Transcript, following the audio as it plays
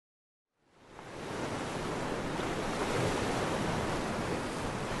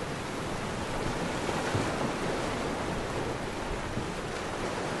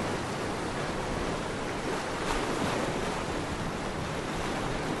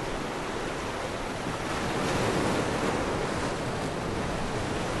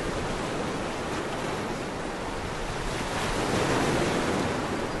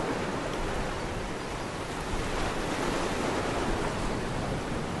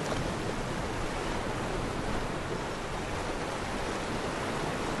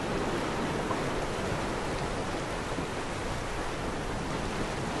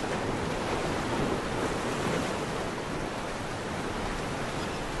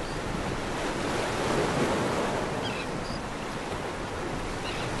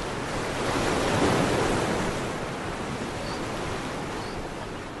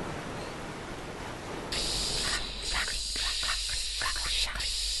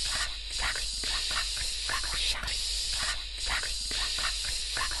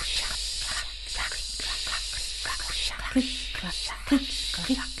click, clack, click,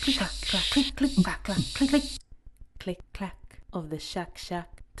 click, clack, click, click, clack, click, click. Click, clack of the shack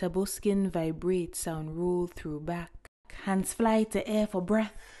shack. Tabo skin vibrate, sound roll through back. Hands fly to air for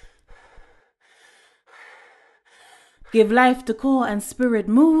breath. Give life to core and spirit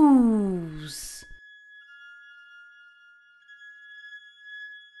moves.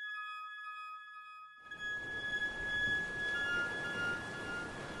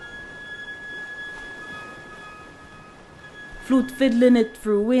 Flute fiddling it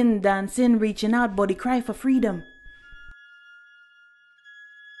through wind, dancing, reaching out, body cry for freedom.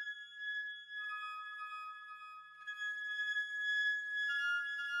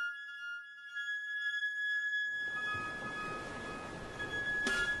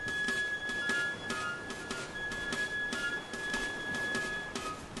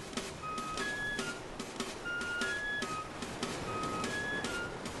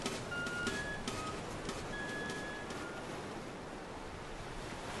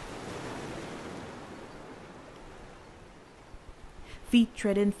 Feet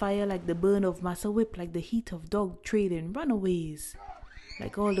treading fire like the burn of massa whip, like the heat of dog trading runaways.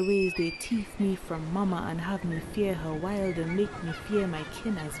 Like all the ways they teeth me from mama and have me fear her wild and make me fear my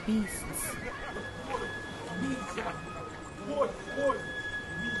kin as beasts.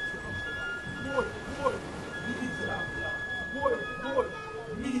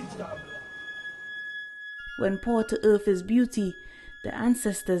 When poor to earth is beauty, the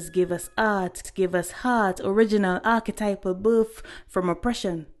ancestors give us art, give us heart, original archetypal birth from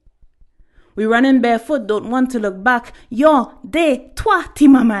oppression. We running barefoot, don't want to look back. Yo, de, toi,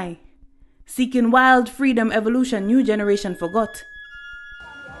 timamai. Seeking wild freedom, evolution, new generation forgot.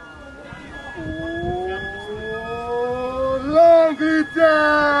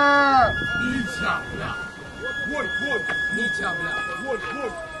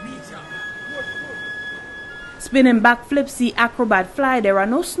 Spinning backflips, see acrobat fly. There are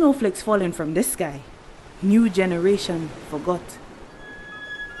no snowflakes falling from this sky. New generation forgot.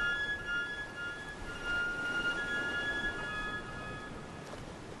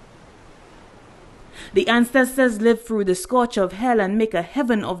 The ancestors lived through the scorch of hell and make a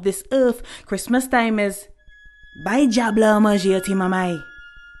heaven of this earth. Christmas time is by Jabla Majiati Mamai.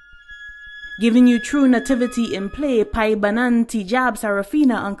 Giving you true nativity in play. Pai Bananti Jab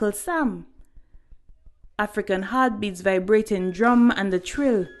Sarafina Uncle Sam. African heartbeats vibrating drum and the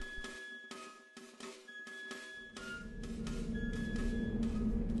trill.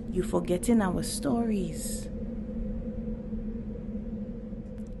 You forgetting our stories.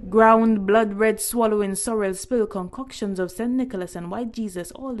 Ground, blood red, swallowing sorrel, spill concoctions of St. Nicholas and white Jesus.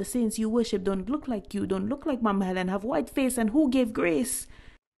 All the saints you worship don't look like you, don't look like Mama Helen, have white face, and who gave grace?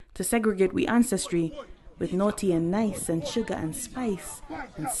 To segregate we ancestry with naughty and nice and sugar and spice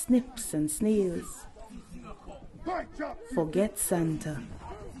and snips and snails. Forget Santa.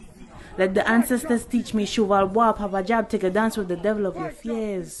 Let the ancestors teach me Cheval Wap, have a jab, take a dance with the devil of your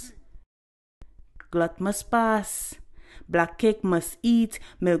fears. Glut must pass, black cake must eat,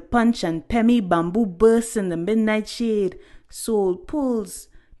 milk punch and pemmy, bamboo bursts in the midnight shade. Soul pulls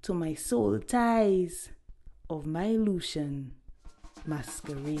to my soul ties of my illusion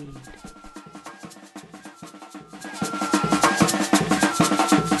masquerade.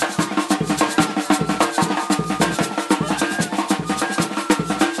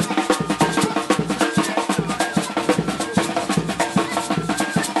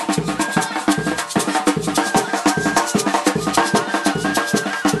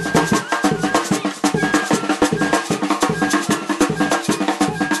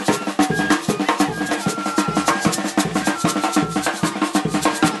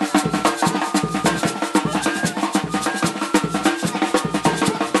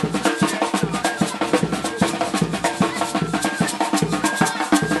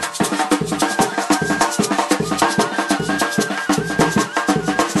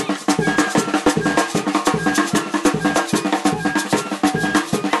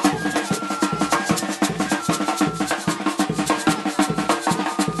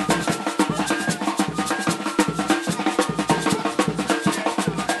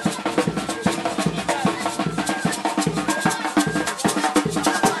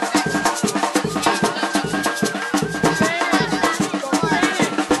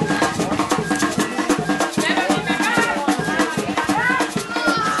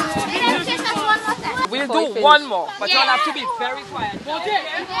 We'll do one more, but you'll have to be very quiet.